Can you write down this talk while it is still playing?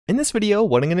In this video,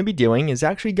 what I'm going to be doing is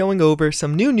actually going over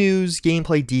some new news,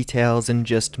 gameplay details, and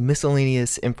just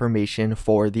miscellaneous information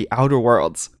for the Outer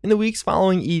Worlds. In the weeks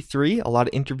following E3, a lot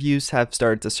of interviews have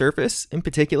started to surface, in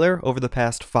particular over the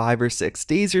past 5 or 6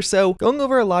 days or so, going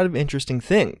over a lot of interesting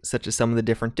things, such as some of the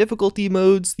different difficulty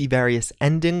modes, the various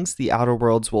endings the Outer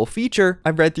Worlds will feature.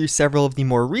 I've read through several of the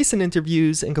more recent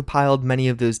interviews and compiled many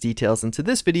of those details into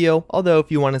this video, although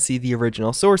if you want to see the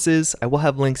original sources, I will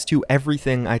have links to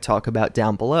everything I talk about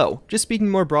down below. Just speaking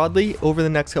more broadly, over the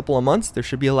next couple of months, there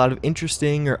should be a lot of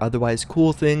interesting or otherwise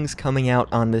cool things coming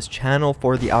out on this channel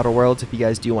for the Outer Worlds if you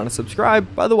guys do want to subscribe.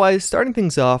 But otherwise, starting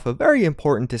things off, a very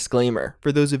important disclaimer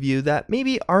for those of you that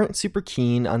maybe aren't super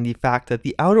keen on the fact that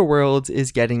the Outer Worlds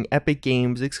is getting Epic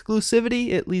Games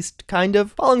exclusivity, at least kind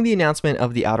of. Following the announcement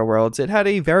of the Outer Worlds, it had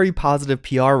a very positive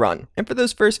PR run, and for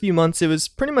those first few months it was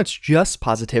pretty much just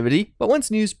positivity, but once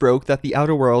news broke that the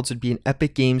Outer Worlds would be an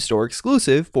Epic Games Store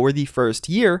exclusive for the first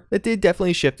year, it did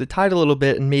definitely shift the tide a little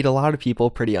bit and made a lot of people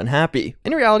pretty unhappy.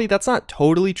 In reality, that's not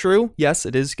totally true. Yes,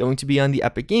 it is going to be on the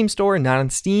Epic Games Store and not on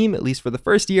Steam, at least for the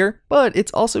first year, but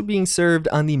it's also being served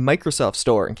on the Microsoft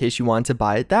Store in case you want to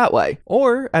buy it that way.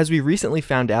 Or, as we recently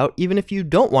found out, even if you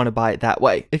don't want to buy it that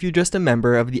way, if you're just a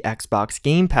member of the Xbox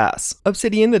Game Pass.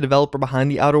 Obsidian, the developer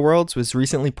behind the Outer Worlds, was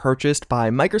recently purchased by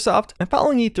Microsoft, and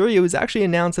following E3, it was actually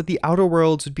announced that the Outer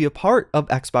Worlds would be a part of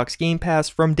Xbox Game Pass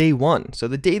from day one. So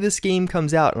the day this game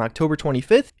comes out on October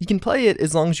 25th, you can play it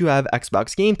as long as you have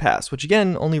Xbox Game Pass, which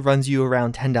again only runs you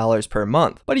around $10 per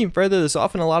month. But even further, there's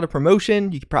often a lot of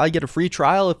promotion. You could probably get a free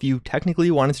trial if you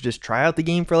technically wanted to just try out the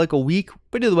game for like a week.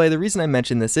 But either way, the reason I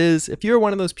mention this is, if you're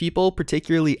one of those people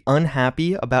particularly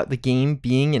unhappy about the game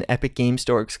being an Epic Games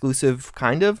Store exclusive,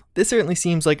 this certainly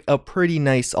seems like a pretty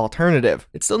nice alternative.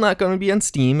 It's still not going to be on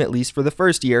Steam, at least for the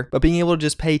first year, but being able to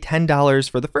just pay $10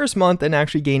 for the first month and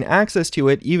actually gain access to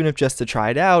it, even if just to try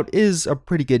it out, is a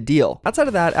pretty good deal. Outside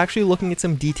of that, actually looking at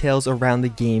some details around the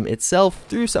game itself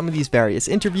through some of these various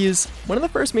interviews, one of the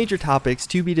first major topics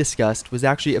to be discussed was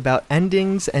actually about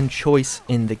endings and choice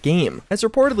in the game, as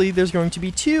reportedly there's going to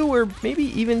be 2 or maybe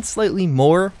even slightly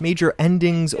more major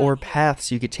endings or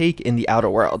paths you could take in the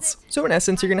Outer Worlds. So in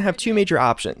essence, you're going to have 2 major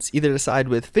options, either to side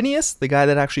with Phineas, the guy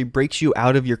that actually breaks you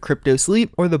out of your crypto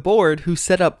sleep, or the board who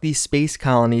set up these space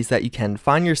colonies that you can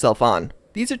find yourself on.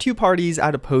 These are 2 parties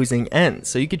at opposing ends,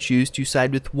 so you could choose to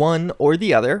side with one or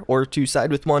the other, or to side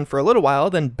with one for a little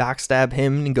while, then backstab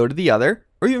him and go to the other.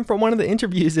 Or even from one of the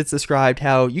interviews, it's described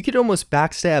how you could almost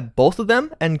backstab both of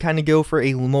them and kind of go for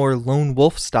a more lone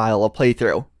wolf style of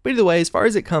playthrough. But either way, as far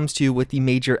as it comes to with the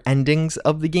major endings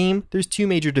of the game, there's 2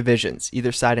 major divisions,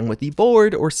 either siding with the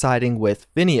board or siding with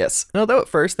Phineas. And although at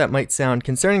first that might sound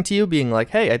concerning to you, being like,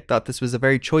 hey, I thought this was a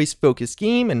very choice-focused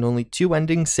game and only 2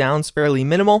 endings sounds fairly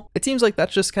minimal, it seems like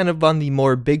that's just kind of on the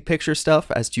more big picture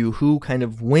stuff as to who kind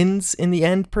of wins in the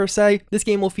end per se. This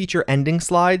game will feature ending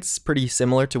slides, pretty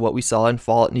similar to what we saw in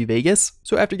Fallout New Vegas.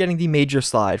 So after getting the major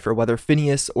slide for whether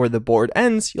Phineas or the board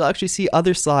ends, you'll actually see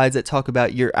other slides that talk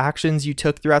about your actions you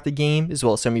took throughout the game, as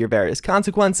well as some of your various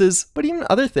consequences, but even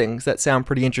other things that sound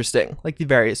pretty interesting, like the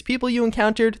various people you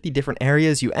encountered, the different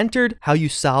areas you entered, how you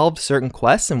solved certain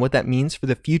quests and what that means for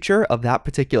the future of that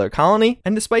particular colony.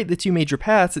 And despite the 2 major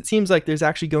paths, it seems like there's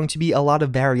actually going to be a lot of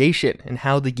variation in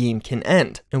how the game can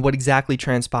end, and what exactly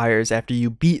transpires after you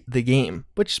beat the game.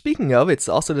 Which, speaking of, it's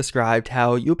also described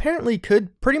how you apparently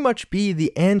could pretty much be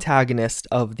the antagonist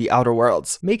of the Outer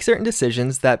Worlds, make certain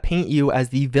decisions that paint you as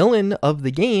the villain of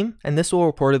the game, and this will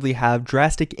reportedly have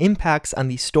drastic impacts on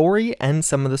the story and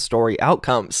some of the story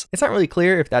outcomes. It's not really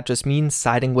clear if that just means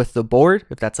siding with the board,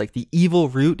 if that's like the evil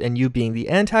route and you being the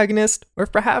antagonist, or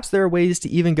if perhaps there are ways to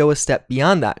even go a step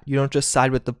beyond that. You don't just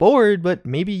side with the board, but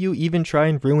maybe you even try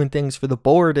and ruin things for the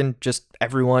board and just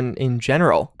everyone in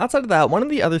general. Outside of that, one of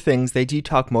the other things they do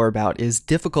talk more about is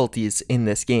difficulties in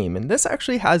this game, and this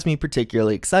actually has me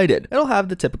particularly excited. It'll have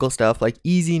the typical stuff like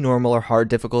easy, normal, or hard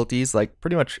difficulties like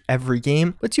pretty much every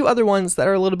game, but 2 other ones that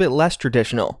are a little bit less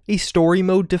traditional. A story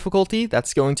mode difficulty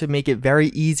that's going to make it very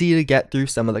easy to get through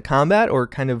some of the combat or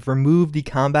kind of remove the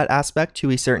combat aspect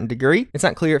to a certain degree. It's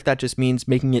not clear if that just means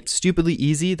making it stupidly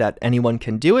easy that anyone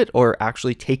can do it or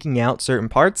actually taking out certain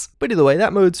parts, but either way,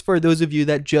 that mode's for those of you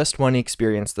that just want to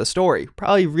experience the story.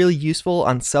 Probably really useful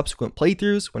on subsequent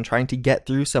playthroughs when trying to get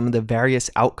through some of the various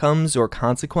outcomes or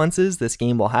consequences this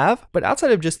game will have. But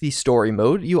outside of just the story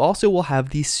mode, you also will have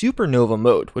the Supernova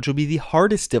mode, which will be the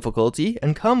hardest difficulty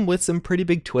and come with some pretty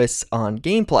big twists on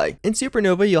gameplay. In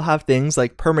Supernova, you'll have things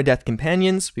like permadeath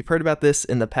companions. We've heard about this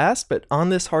in the past, but on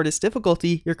this hardest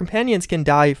difficulty, your companions can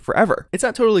die forever. It's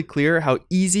not totally clear how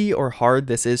easy or hard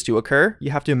this is to occur.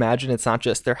 You have to imagine it's not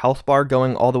just their health bar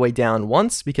going all the way down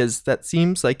once, because that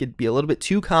seems like it'd be a little bit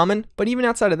too common. But even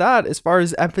outside of that, as far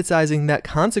as emphasizing that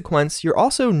consequence, you're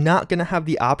also not going to have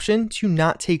the option to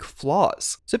not take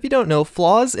flaws. So if you don't know,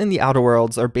 flaws in the Outer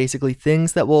Worlds are basically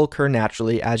things that will occur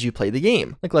naturally as you play the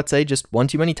game. Like, let's say just one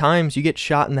too many times you get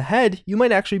shot in the head, you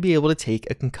might actually be able to take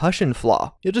a concussion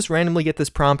flaw. You'll just randomly get this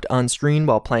prompt on screen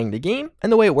while playing the game,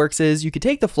 and the way it works is you could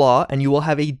take the flaw and you will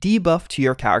have a debuff to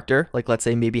your character. Like, let's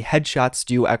say maybe headshots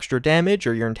do extra damage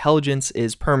or your intelligence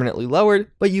is permanently lowered,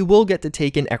 but you will get to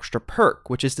take an extra perk,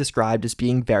 which is described as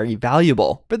being very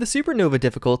valuable. For the Supernova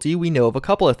difficulty, we know of a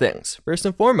couple of things. First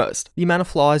and foremost, the amount of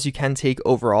flaws you can take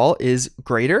overall is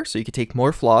greater, so you can take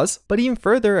more flaws, but even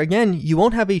further, again, you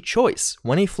won't have a choice.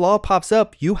 When a flaw pops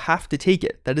up, you have to take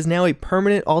it. That is now a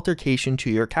permanent altercation to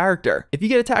your character. If you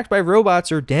get attacked by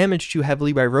robots or damaged too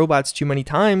heavily by robots too many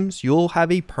times, you'll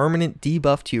have a permanent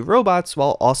debuff to your robots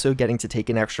while also getting to take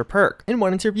an extra perk. In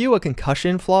one interview, a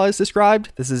concussion flaw is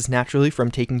described. This is naturally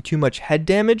from taking too much head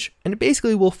damage, and it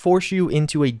basically will force you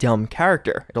into a dumb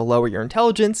character. It'll lower your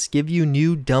intelligence, give you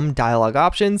new dumb dialogue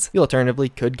options. You alternatively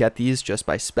could get these just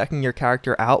by speccing your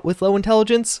character out with low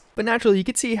intelligence, but naturally you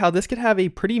could see how this could have a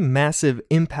pretty massive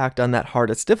impact on that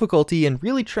hardest difficulty and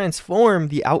really transform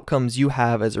the outcomes you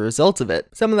have as a result of it.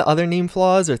 Some of the other named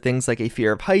flaws are things like a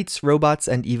fear of heights, robots,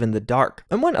 and even the dark.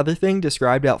 And one other thing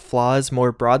described about flaws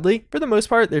more broadly, for the most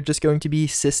part, they're just going to be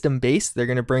system-based. They're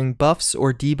going to bring buffs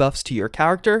or debuffs to your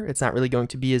character. It's not really going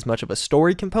to be as much of a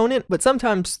story component, but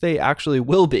sometimes they actually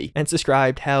will be. And it's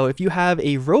described how if you have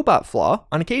a robot flaw,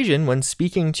 on occasion, when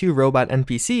speaking to robot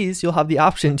NPCs, you'll have the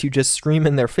option to just scream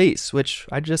in their face, which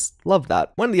I just love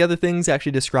that. One of the other things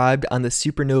actually described on the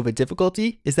Supernova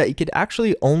difficulty is that you could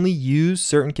actually only use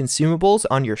certain consumables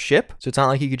on your ship. So it's not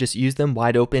like you could just use them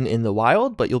wide open in the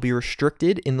wild, but you'll be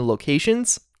restricted in the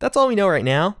locations. That's all we know right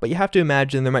now, but you have to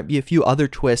imagine there might be a few other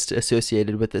twists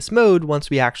associated with this mode once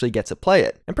we actually get to play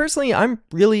it. And personally, I'm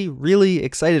really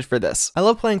excited for this. I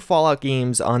love playing Fallout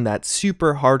games on that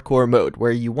super hardcore mode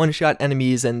where you one-shot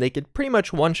enemies and they could pretty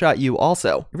much one-shot you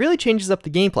also. It really changes up the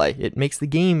gameplay. It makes the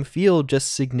game feel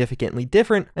just significantly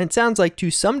different, and it sounds like to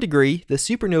some degree, the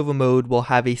Supernova mode will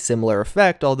have a similar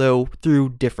effect, although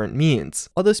through different means.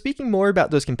 Although speaking more about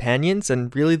those companions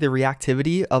and really the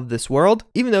reactivity of this world,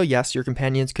 even though yes, your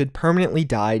companions could permanently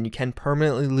die and you can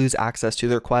permanently lose access to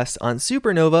their quests on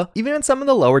Supernova, even in some of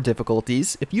the lower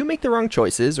difficulties, if you make the wrong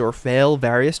choices or fail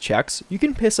various checks, you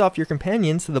can piss off your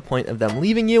companions to the point of them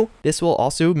leaving you. This will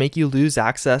also make you lose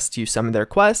access to some of their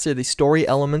quests or the story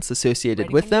elements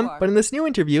associated with them. But in this new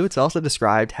interview, it's also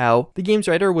described how the game's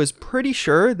writer was pretty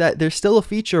sure that there's still a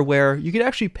feature where you could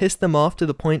actually piss them off to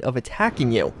the point of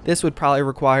attacking you. This would probably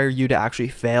require you to actually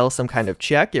fail some kind of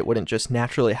check. It wouldn't just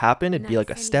naturally happen. It'd be like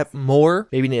a step more.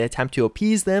 Maybe an attempt to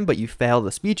appease them, but you fail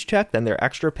the speech check, then they're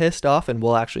extra pissed off and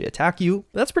will actually attack you.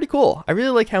 That's pretty cool. I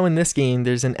really like how in this game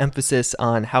there's an emphasis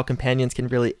on how companions can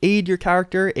really aid your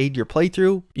character, aid your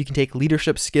playthrough. You can take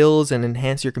leadership skills and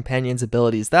enhance your companion's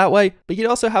abilities that way, but you'd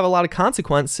also have a lot of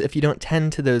consequence if you don't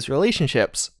tend to those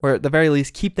relationships, or at the very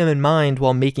least keep them in mind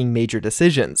while making major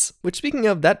decisions. Which, speaking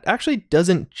of, that actually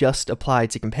doesn't just apply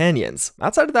to companions.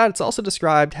 Outside of that, it's also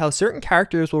described how certain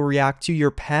characters will react to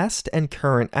your past and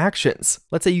current actions.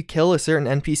 Let's say you kill a certain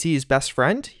NPC's best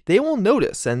friend, they will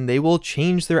notice and they will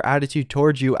change their attitude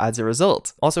towards you as a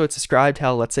result. Also, it's described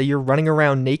how, let's say you're running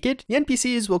around naked, the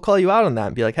NPCs will call you out on that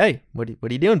and be like, hey, what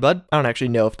are you doing, bud? I don't actually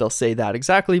know if they'll say that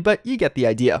exactly, but you get the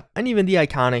idea. And even the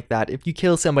iconic that if you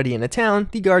kill somebody in a town,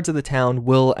 the guards of the town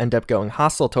will end up going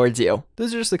hostile towards you.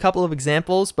 Those are just a couple of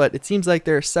examples, but it seems like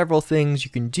there are several things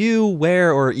you can do,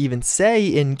 wear, or even say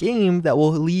in game that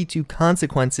will lead to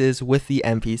consequences with the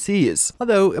NPCs.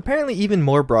 Although, apparently even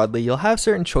more broadly, you'll have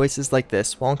certain choices like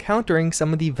this while encountering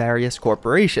some of the various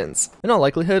corporations. In all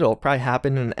likelihood, it'll probably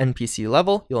happen in an NPC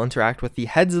level. You'll interact with the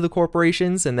heads of the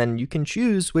corporations, and then you can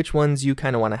choose which ones you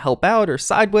kind of want to help out or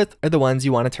side with, or the ones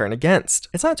you want to turn against.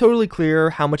 It's not totally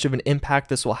clear how much of an impact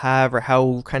this will have or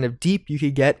how kind of deep you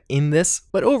could get in this,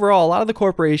 but overall, a lot of the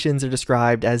corporations are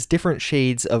described as different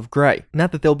shades of gray.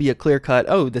 Not that there'll be a clear cut,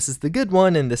 oh, this is the good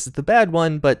one and this is the bad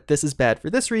one, but this is bad for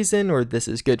this reason, or this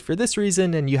is good for this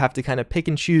reason, and you have to kind of pick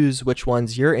and choose which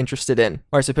ones you're interested in.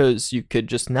 Or I suppose you could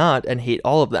just not and hate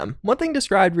all of them. One thing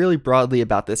described really broadly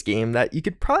about this game that you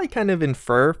could probably kind of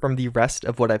infer from the rest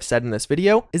of what I've said in this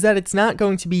video is that it's not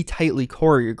going to be tightly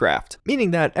choreographed,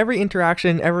 meaning that every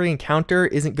interaction, every encounter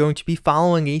isn't going to be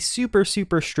following a super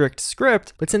strict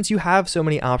script, but since you have so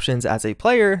many options as a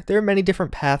player, there are many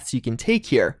different paths you can take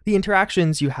here. The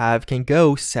interactions you have can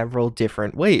go several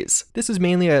different ways. This is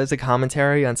mainly as a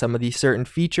commentary on some of the certain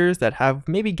features that have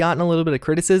maybe gotten a little bit of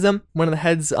criticism. One of the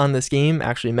heads on this game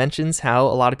actually mentions how a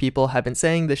lot of people have been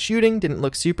saying the shooting didn't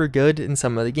look super good in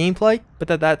some of the gameplay,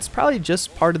 but that's probably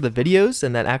just part of the videos,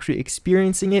 and that actually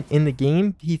experiencing it in the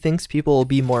game, he thinks people will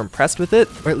be more impressed with it,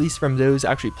 or at least from those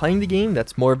actually playing the game,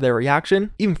 that's more of their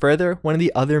reaction. Even further, one of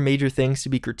the other major things to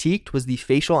be critiqued was the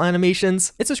facial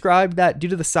animations. It's described that due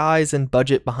to the size and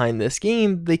budget behind this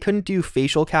game, they couldn't do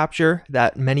facial capture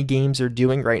that many games are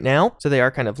doing right now, so they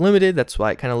are kind of limited. That's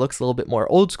why it kind of looks a little bit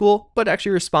more old school, but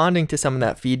actually responding to some of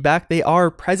that feedback, they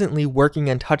are presently working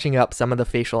on touching up some of the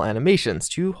facial animations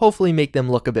to hopefully make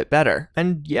them look a bit better.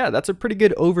 And yeah, that's a pretty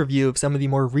good overview of some of the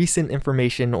more recent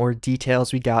information or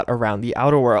details we got around the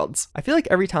Outer Worlds. I feel like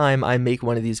every time I make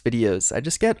one of these videos, I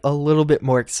just get a little bit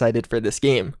more excited for this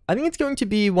game. I think it's going to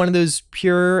be one of those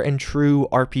pure and true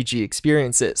RPG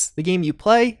experiences. The game you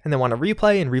play and then want to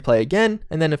replay and replay again,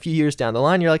 and then a few years down the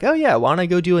line, you're like, oh yeah, why don't I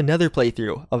go do another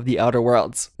playthrough of the Outer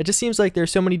Worlds? It just seems like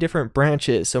there's so many different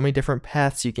branches, so many different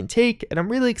paths you can take, and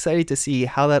I'm really excited to see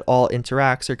how that all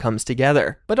interacts or comes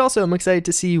together. But also I'm excited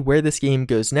to see where this game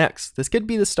goes next. This could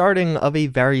be the starting of a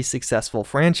very successful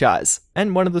franchise,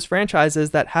 and one of those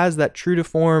franchises that has that true to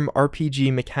form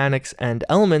RPG mechanics and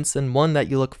elements, and one that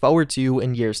you look forward to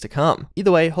in years to come.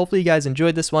 Either way, hopefully you guys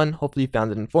enjoyed this one. Hopefully you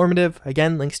found it informative.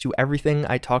 Again, links to everything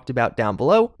I talked about down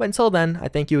below. But until then, I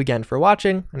thank you again for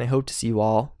watching, and I hope to see you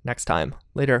all next time.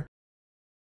 Later.